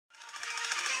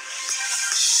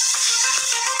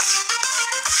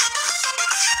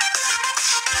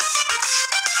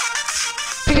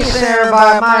Peace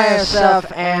everybody, myself,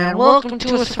 and welcome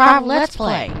to a survival let's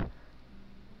play.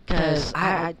 Cause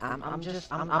I'm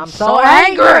so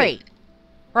angry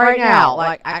right now.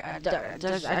 Like I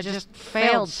just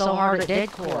failed so hard at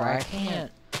deadcore. I can't.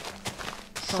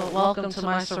 So welcome to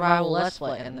my survival let's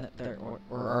play, and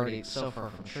we're already so far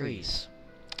from trees.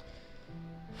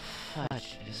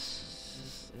 Fudge,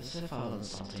 as if I wasn't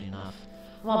salty enough.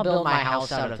 I'm gonna build my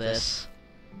house out of this,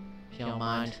 if you don't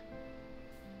mind.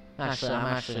 I'm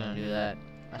actually gonna do that.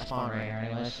 I spawn right here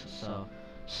anyways, so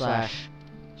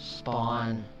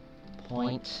 /spawn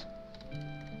point.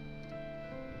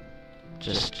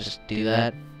 Just do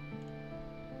that.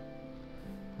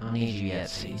 I don't need you yet,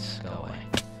 seeds. Go away.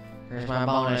 Here's my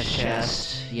bonus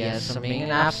chest. Yes, I'm being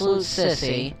an absolute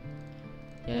sissy.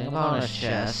 Getting a bonus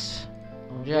chest.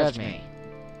 Don't judge me.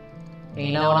 And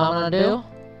you know what I'm gonna do?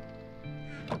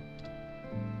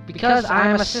 Because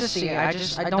I'm a sissy, I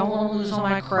don't want to lose all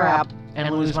my crap and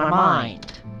lose my mind.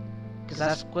 Because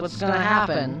that's what's gonna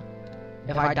happen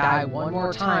if I die one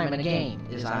more time in a game,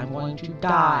 is I'm going to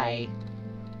die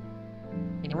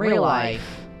in real life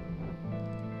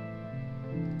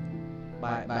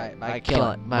by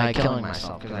killing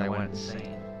myself because I went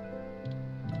insane.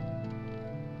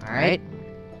 Alright?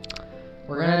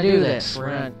 We're gonna do this.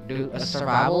 We're gonna do a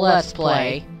survival let's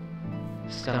play.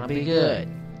 It's gonna be good.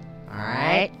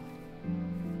 Alright?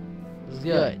 This is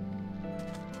good.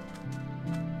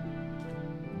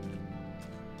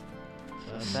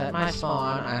 So I set my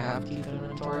spawn. I have to keep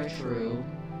inventory true.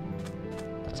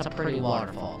 That's a pretty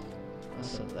waterfall.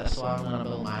 That's why I'm gonna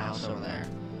build my house over there.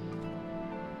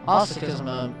 Also,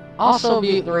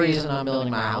 the reason I'm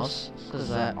building my house is because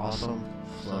of that awesome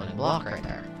floating block right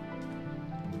there.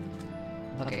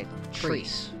 Okay,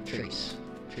 trees. I'm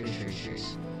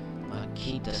gonna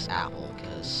keep this apple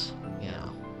because, you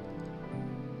know,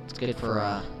 it's good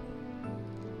for,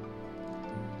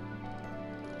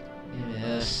 give me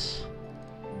this.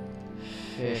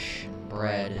 Fish,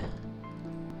 bread.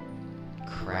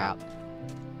 Crap.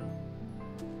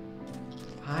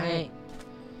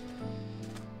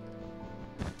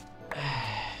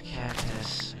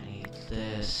 Cactus, I need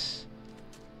this.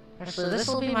 Actually, this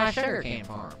will be my sugarcane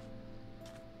farm.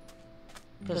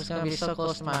 Because it's gonna be so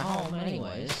close to my home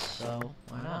anyways, so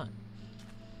why not?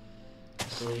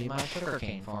 This will be my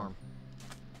sugarcane farm.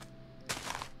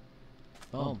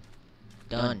 Boom.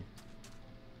 Done.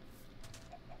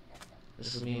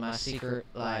 This will be my secret,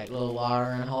 like, little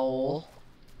watering hole.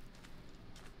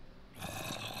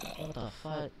 What the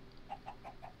fuck?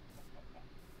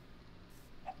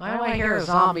 Why do I hear a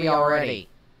zombie already?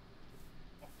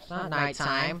 It's not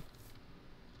nighttime.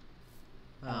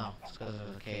 Oh, it's because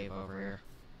there's a cave over here.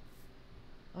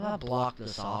 I'm gonna block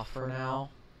this off for now.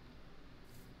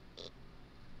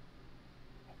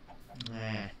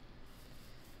 Nah.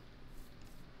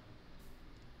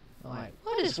 Like,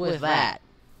 what is with that?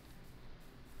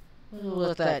 What is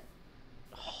with that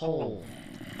hole?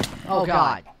 Oh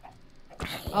god.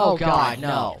 Oh god,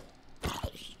 no.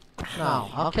 No,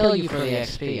 I'll kill you for the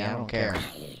XP, I don't care.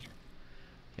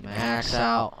 Get my axe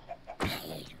out.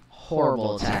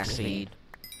 Horrible attack speed.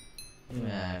 Give me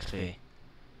that XP.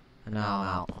 And now I'm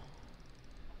out.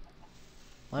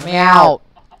 Let me out!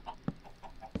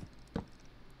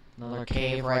 Another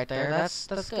cave right there. That's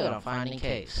good. I'm finding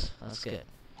caves. That's good.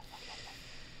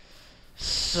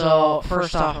 So,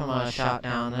 first off, I'm gonna chop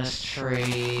down this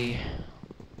tree.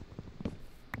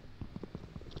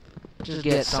 Just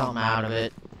get something out of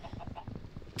it.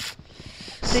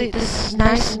 See, this is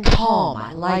nice and calm.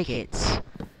 I like it.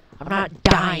 I'm not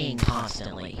dying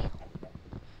constantly.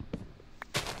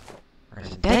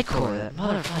 Whereas deadcore, that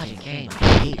motherfucking game, I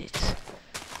hate it.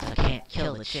 I can't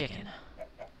kill the chicken.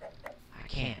 I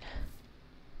can't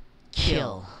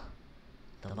kill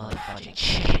the motherfucking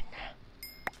chicken.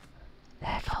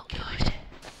 That felt good.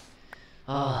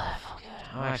 Oh, that felt good.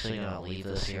 I'm actually gonna leave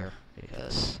this here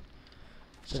because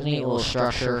it's a neat little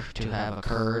structure to have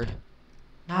occurred.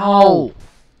 No!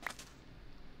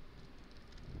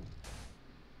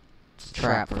 It's a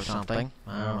trap or something.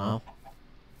 I don't know.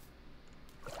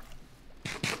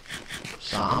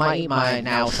 So I might eat my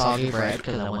now soggy bread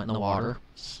because I went in the water.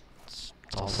 It's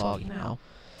all soggy now.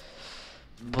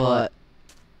 But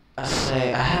I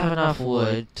say I have enough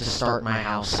wood to start my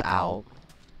house out.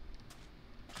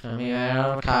 It's gonna be made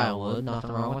out of Kyle wood,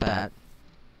 nothing wrong with that.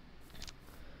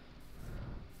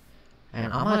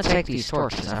 And I'm gonna take these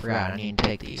torches. I forgot I need to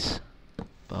take these.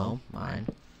 Boom, mine.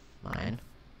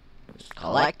 Just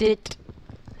collect it.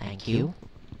 Thank you.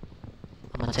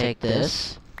 I'm gonna take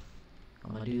this.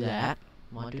 I'm gonna do that.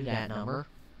 I'm gonna do that number.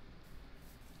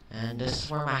 And this is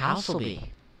where my house will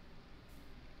be.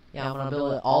 Yeah, I'm gonna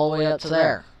build it all the way up to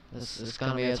there. This is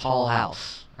gonna be a tall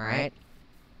house, alright?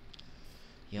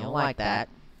 You don't like that,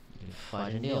 you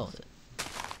fudge and deal with it.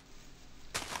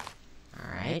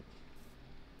 Alright?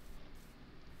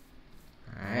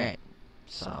 Alright,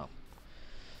 so...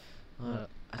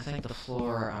 I think the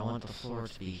floor, I want the floor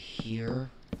to be here.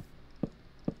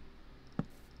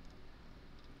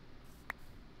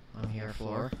 I'm here,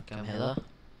 floor. Come hither.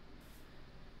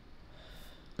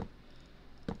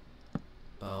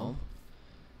 Boom.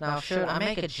 Now, should I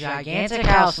make a gigantic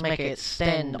house, make it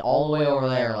extend all the way over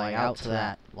there, like out to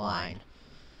that line?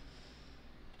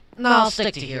 No, I'll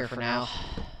stick to here for now.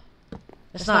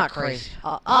 It's not crazy.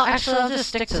 Actually, I'll just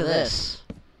stick to this.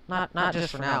 Not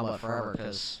just for now, but forever,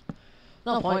 because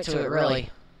no point to it,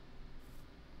 really.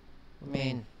 I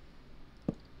mean,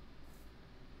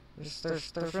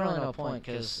 there's really no point,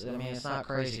 because, I mean, it's not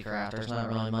crazy craft. There's not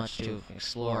really much to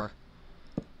explore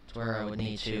to where I would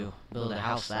need to build a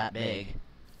house that big.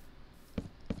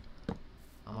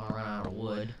 I'm gonna run out of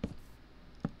wood.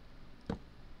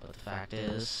 But the fact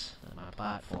is that my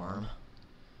platform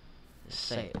is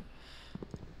safe.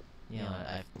 You know,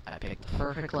 I picked the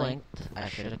perfect length. I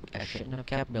shouldn't have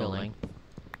kept building.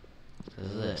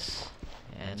 Because of this.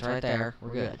 And it's right there.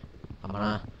 We're good. I'm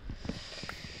gonna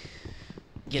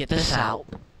get this out.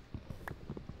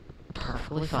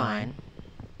 Perfectly fine.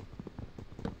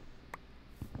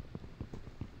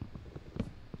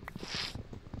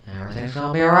 And everything's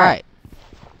gonna be alright.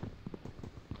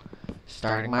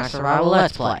 Starting my survival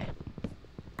let's play.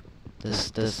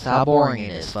 This is how boring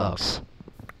it is, folks.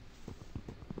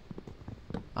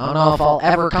 I don't know if I'll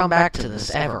ever come back to this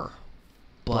ever,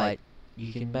 but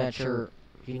you can bet your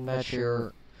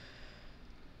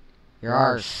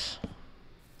arse.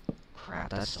 Crap,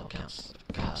 that still counts as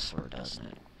a cuss word, doesn't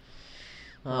it?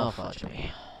 Oh, fudge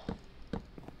me.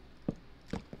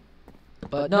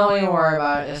 But don't even worry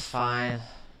about it. It's fine.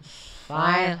 It's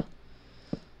fine.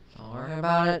 Don't worry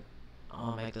about it.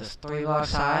 I'll make this 3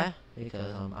 blocks high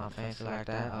because I'm fancy like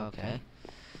that. Okay.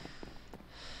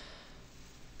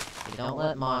 You don't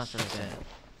let monsters in.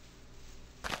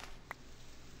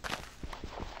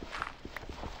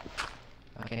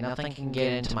 Okay, nothing can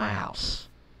get into my house.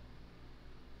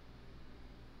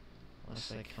 Unless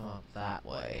they come up that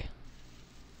way.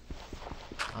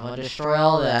 I'm gonna destroy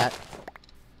all of that.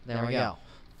 There we go.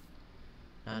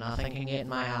 Now nothing can get in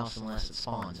my house unless it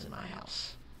spawns in my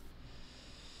house.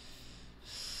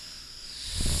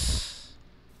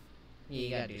 Yeah, you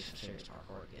gotta do some serious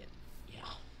parkour to get.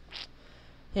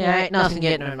 Yeah, ain't nothing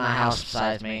getting in my house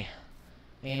besides me.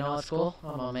 And you know what's cool?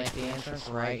 I'm gonna make the entrance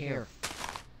right here.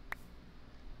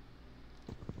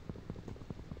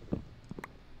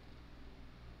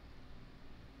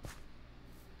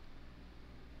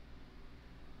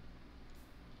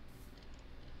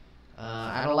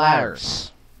 Out of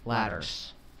ladders.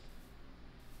 Ladders.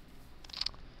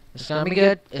 It's gonna be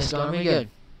good. It's gonna be good.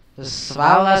 This is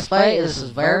survival let's play. This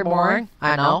is very boring.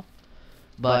 I know.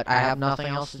 But I have nothing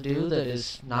else to do that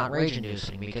is not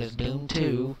rage-inducing, because Doom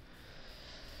 2...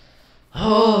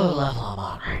 Oh, the level I'm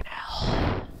on right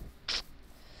now.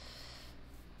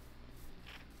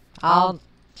 I'm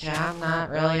not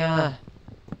really gonna...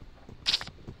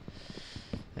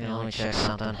 Let me check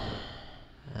something.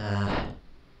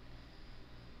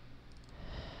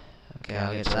 Okay,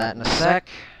 I'll get to that in a sec.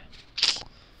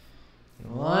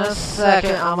 1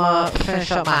 second, I'm gonna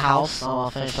finish up my house. I'm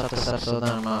gonna finish up this episode, then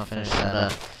I'm gonna finish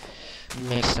that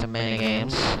mix of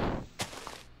minigames.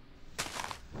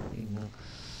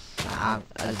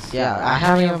 Yeah, I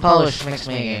haven't even published mixed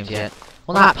minigames yet.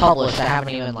 Well, not published, I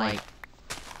haven't even, like...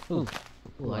 Ooh,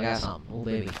 I got something. Ooh,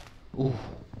 baby. Ooh.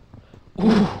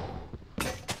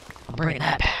 I'm bringing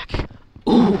that back.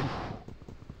 Ooh.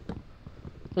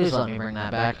 Please let me bring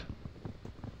that back.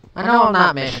 I know I'm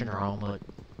not mission wrong, but...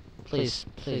 Please,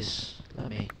 let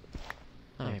me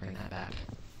bring that back.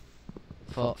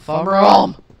 For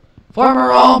Rome!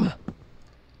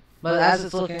 But as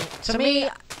it's looking, to me,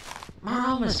 my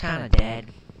Rome is kind of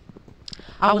dead.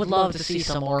 I would love to see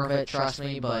some more of it, trust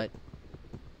me, but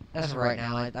as of right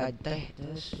now,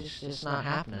 it's just not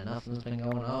happening. Nothing's been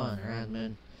going on. There hasn't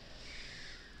been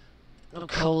no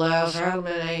collabs, there hasn't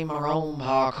been any Rome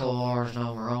parkour,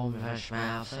 no Rome fish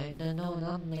mouths. Ain't no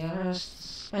nothing together.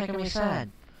 It's making me sad.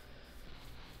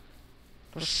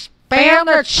 Spam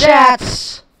their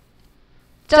chats!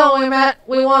 Tell me, Matt,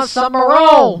 we want some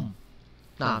Rome!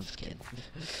 No, I'm just kidding.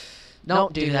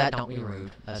 Don't do that, don't be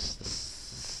rude.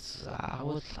 I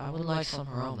would like some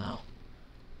Rome, though.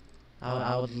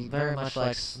 I would very much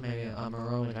like maybe a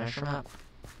Rome adventure map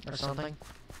or something.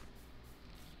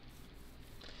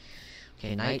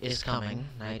 Okay, night is coming.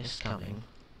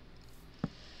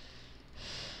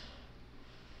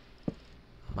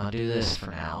 I'm gonna do this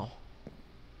for now.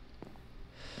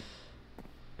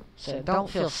 So I don't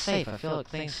feel safe. I feel like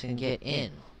things can get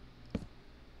in.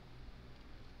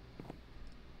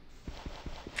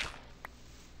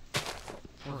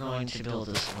 We're going to build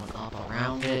this one up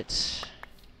around it.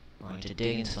 We're going to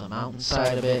dig into the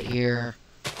mountainside a bit here.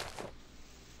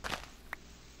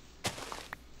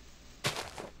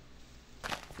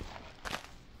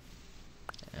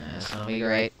 And it's gonna be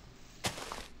great.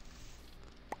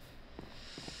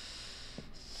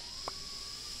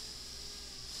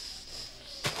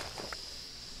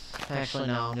 Actually,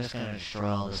 no, I'm just gonna destroy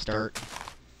all this dirt.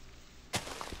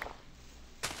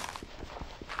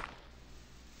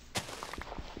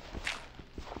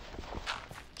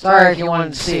 Sorry if you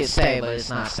wanted to see it stay, but it's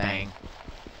not staying.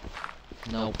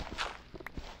 Nope.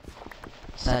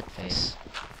 Sad face.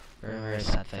 Very, very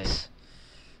sad face.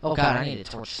 Oh god, I need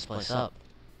to torch this place up.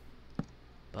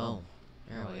 Boom.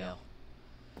 There we go.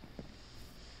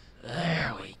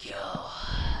 There we go.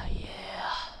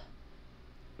 Yeah.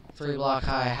 3-block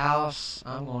high house.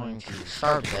 I'm going to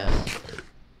starve to death.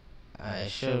 I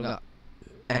should have got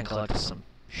and collected some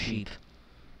sheep.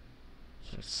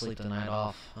 So I could sleep the night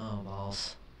off. Oh,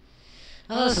 balls.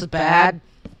 Oh, this is bad.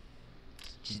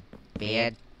 Just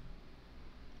bad.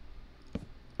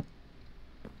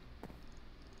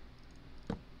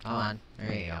 Come on.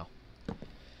 There you go.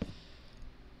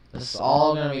 This is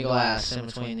all gonna be glass in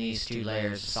between these two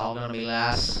layers. It's all gonna be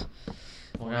glass.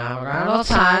 We're gonna have a grand old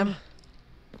time.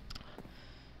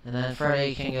 And then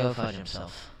Freddy can go fudge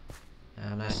himself.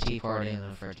 Have a nice tea party, and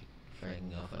then Freddy can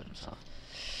go fudge himself.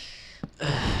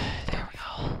 There we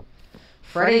go.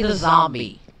 Freddy the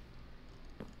Zombie.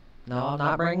 No, I'm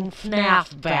not bringing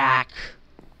FNAF back.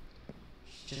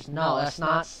 Just no, that's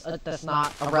not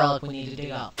a relic we need to dig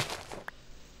up.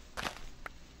 I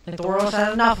think the world's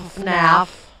had enough of FNAF.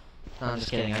 No, I'm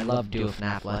just kidding. I'd love to do a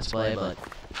FNAF Let's Play, but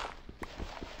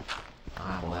I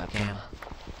don't have a webcam.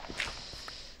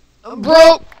 I'm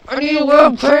broke! I need a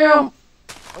webcam!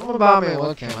 I'm gonna buy me a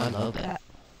webcam. I love that.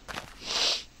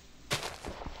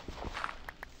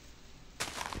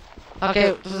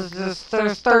 Okay,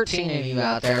 there's 13 of you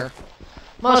out there.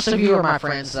 Most of you are my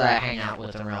friends that I hang out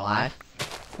with in real life.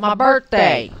 My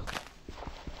birthday!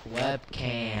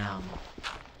 Webcam.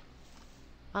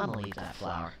 I'm gonna leave that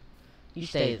flower. You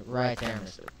stay right there,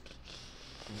 mister.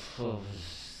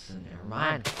 Never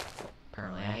mind.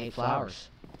 Apparently I hate flowers.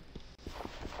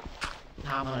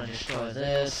 Now I'm gonna destroy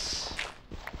this.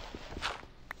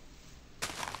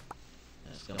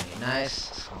 It's gonna be nice.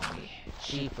 It's gonna be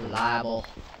cheap, reliable.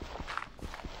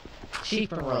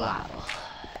 Cheap and reliable.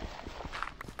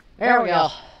 There we go.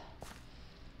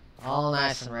 All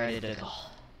nice and ready to go.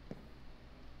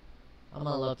 I'm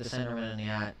gonna look this Enderman in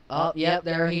the eye. Oh, yep,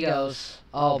 there he goes.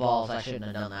 Oh, balls, I shouldn't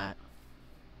have done that.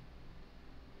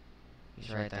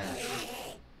 He's right there.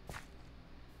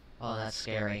 Oh, that's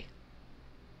scary.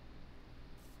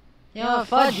 You know what?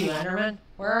 Fudge you, Enderman.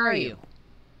 Where are you?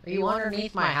 Are you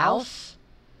underneath my house?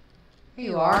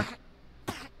 Here you are.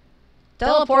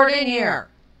 Teleport in here.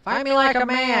 Find me like a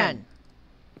man.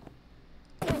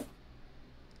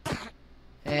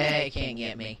 Hey, can't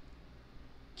get me.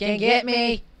 Can't get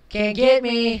me. Can't get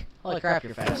me. Holy crap,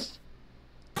 you're fast.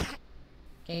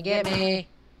 Can't get me.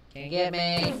 Can't get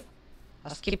me.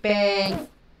 Housekeeping.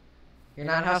 You're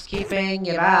not housekeeping.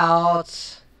 Get out.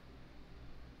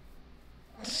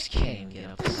 Just can't even get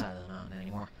up the side of the mountain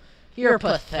anymore. You're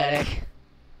pathetic.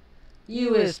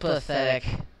 You is pathetic.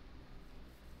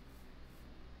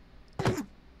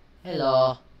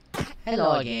 Hello.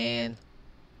 Hello again.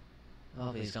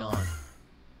 Oh, he's gone.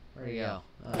 Where'd he go?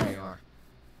 Oh, there you are.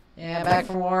 Yeah, back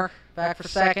for more. Back for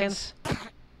seconds.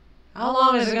 How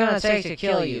long is it gonna take to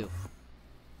kill you?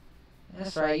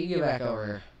 That's right, you get back over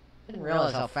here. Didn't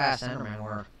realize how fast Endermen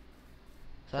were.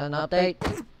 Is that an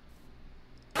update?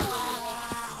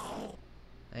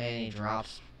 And he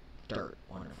drops dirt.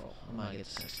 Wonderful. I'm gonna get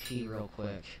this XP real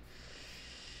quick.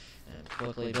 And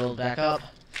quickly build back up.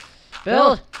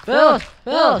 Build! Build!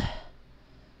 Build!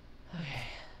 Okay.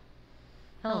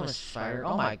 Hello, Mr. Spider.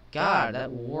 Oh my god,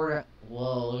 that war...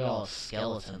 Whoa, look at all the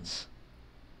skeletons.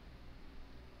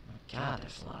 Oh my god,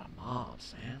 there's a lot of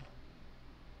mobs, man.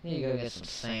 Need to go get some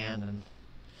sand and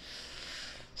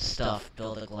stuff,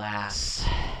 build a glass.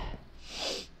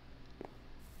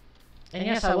 And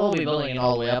yes, I will be building it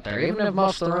all the way up there. Even if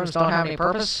most of the rooms don't have any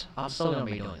purpose, I'm still going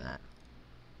to be doing that.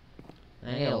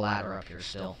 And I need a ladder up here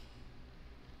still.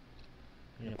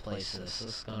 I need to place this.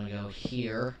 This is going to go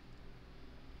here.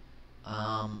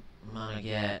 I'm going to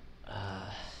get...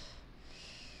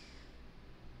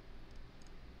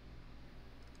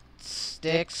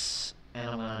 sticks. And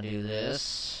I'm going to do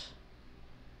this.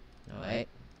 No, wait.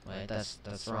 Wait,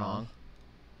 that's wrong.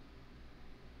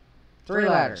 3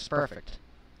 ladders, perfect.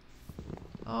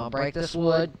 I'll break this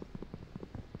wood.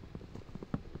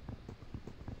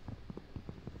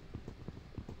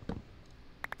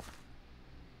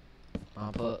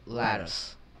 I'll put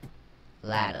lattice.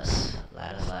 Lattice.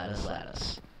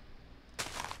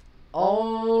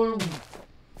 Oh,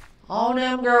 all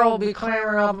them girls will be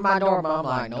clamoring up at my door, but I'm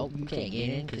like, nope, you can't get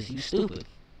in because you stupid.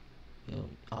 You know,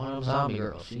 all them zombie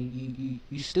girls, you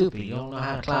stupid. You don't know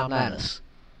how to climb ladders,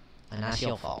 and that's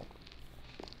your fault.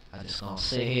 I just gonna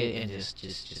sit here and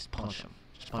just punch them,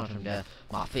 dead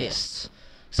with my fists.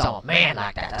 So I'm a man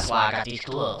like that. That's why I got these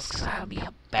gloves, cause I'll be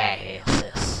a badass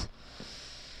sis.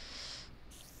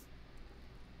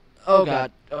 Oh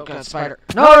god, spider.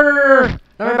 No!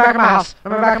 Let me back in my house. I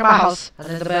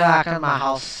need to be back in my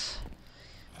house.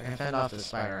 I can fend off this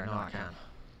spider. I know I can.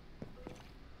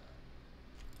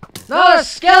 No, the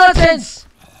skeletons!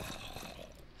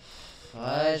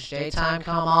 Fudge, daytime,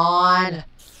 come on.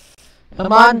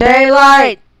 Come on,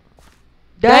 daylight!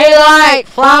 Daylight!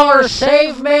 Flowers,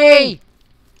 save me!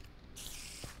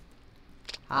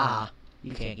 Ah,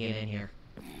 you can't get in here.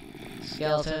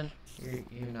 Skeleton, you're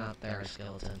not there,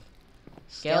 skeleton.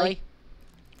 Skelly?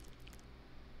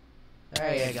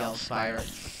 There you go, Spider.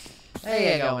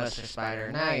 There you go, Mr.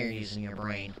 Spider. Now you're using your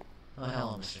brain. Oh,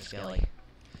 hello, Mr. Skelly.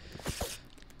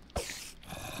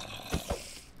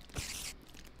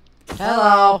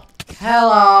 Hello!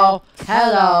 Hello!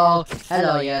 Hello!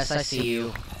 Hello, yes, I see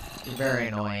you. You're very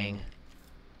annoying.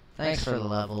 Thanks for the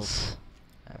levels.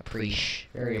 I appreciate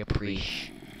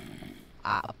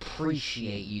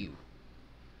you.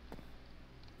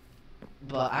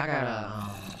 But I gotta,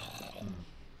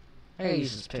 I gotta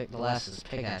use the last of this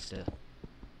pickaxe to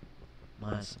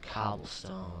mine some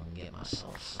cobblestone and get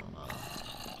myself some,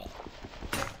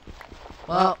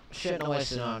 well, shouldn't have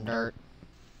wasted it on dirt.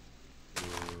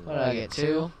 What did I get,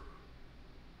 2?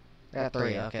 I got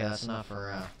 3, okay, that's enough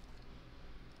for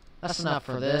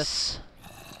this.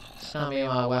 It's gonna be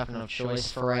my weapon of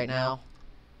choice for right now.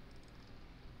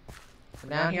 We're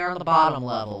down here on the bottom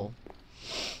level.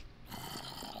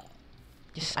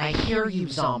 I hear you,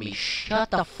 zombie.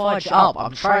 Shut the fudge up.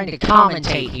 I'm trying to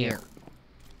commentate here.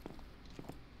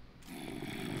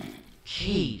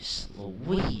 Jeez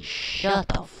Louise, shut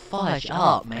the fudge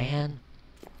up, man.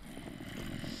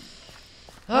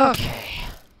 Okay.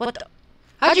 What the?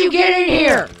 How'd you get in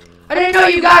here? I didn't know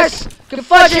you guys could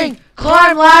fudging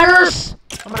climb ladders.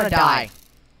 I'm gonna die.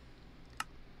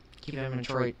 Keep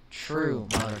inventory true,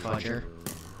 mother fudger.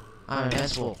 I'm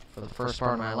invincible for the first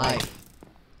part of my life.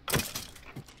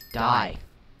 Die.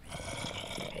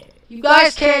 You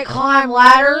guys can't climb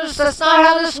ladders. That's not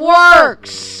how this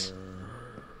works.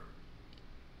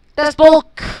 That's bullshit.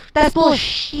 That's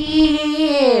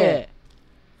bullshit.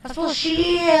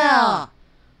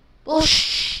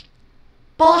 Bullshit.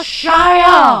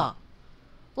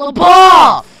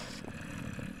 LaBeouf.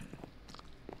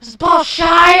 This is bullshit.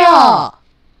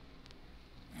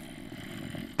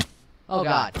 Oh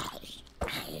god.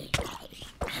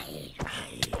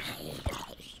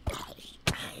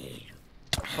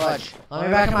 Fudge. Let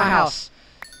me back in my house.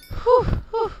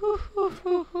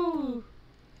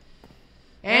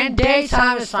 And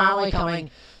daytime is finally coming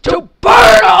to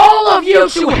burn all of you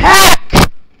to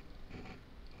heck!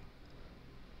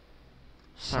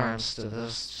 Sorry, there's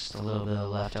just a little bit of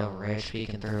leftover rage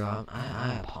peeking through.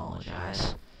 I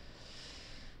apologize.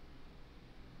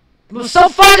 I'm so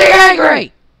fucking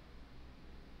angry!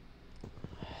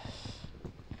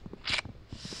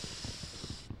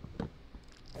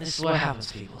 This is what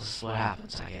happens, people. This is what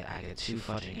happens. I get too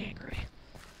fucking angry.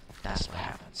 That's what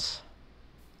happens.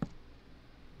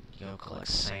 Go collect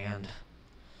sand.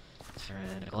 Turn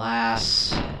it into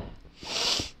glass.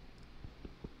 This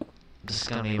is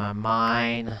gonna be my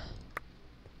mine.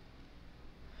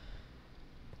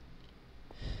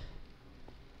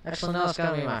 Actually, no, it's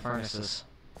gonna be my furnaces.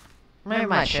 Maybe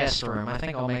my chest room. I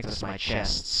think I'll make this my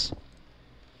chests.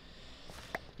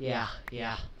 Yeah.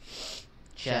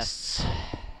 Chests.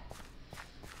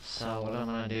 So what I'm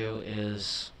gonna do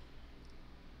is...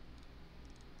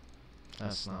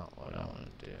 That's not what I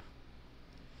want to do.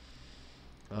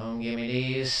 Boom, give me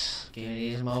these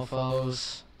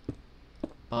mofos.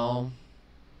 Boom.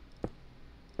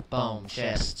 Boom,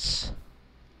 chests.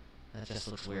 That just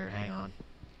looks weird, hang on.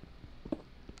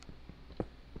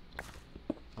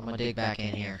 I'm gonna dig back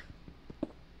in here.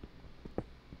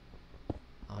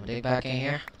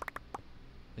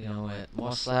 We're gonna get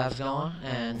more slabs going,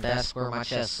 and that's where my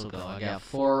chests will go. I got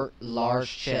 4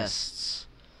 large chests.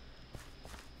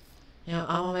 Yeah,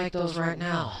 I'm gonna make those right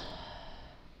now.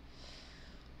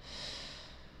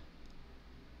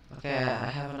 Okay, I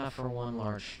have enough for one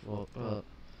large, well,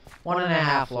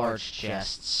 1.5 large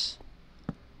chests.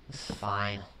 This is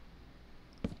fine.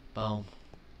 Boom.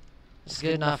 This is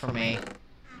good enough for me.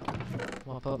 I'm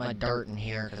gonna put my dirt in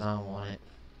here because I don't want it.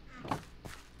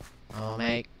 I'll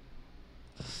make...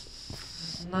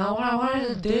 This is not what I wanted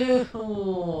to do!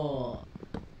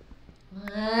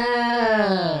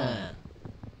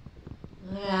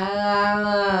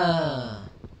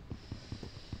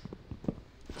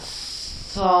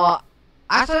 So,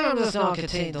 I think I'm just gonna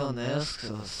continue doing this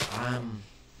because I'm...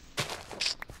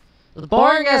 As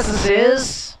boring as this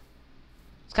is,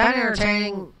 it's kind of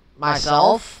entertaining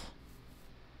myself,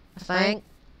 I think.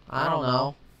 I don't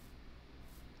know.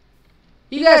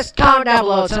 You guys comment down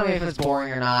below, tell me if it's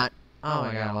boring or not. Oh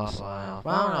my god, I lost a lot of health.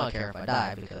 Well, I don't care if I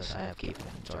die because I have keep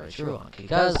inventory true on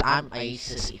because I'm a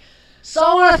sissy. So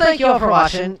I want to thank you all for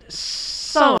watching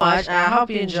so much. And I hope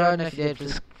you enjoyed, and if you did,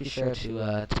 please be sure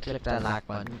to click that like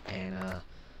button and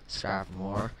subscribe for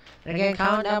more. And again,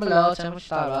 comment down below, tell me what you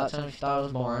thought about it, tell me if you thought it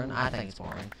was boring. I think it's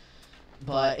boring.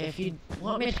 But if you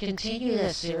want me to continue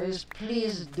this series,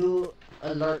 please do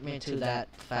alert me to that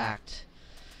fact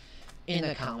in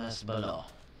the comments below.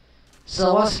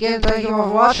 So once again, thank you all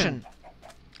for watching.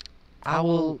 I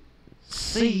will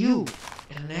see you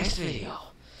in the next video.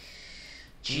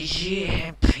 GG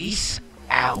and peace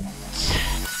out.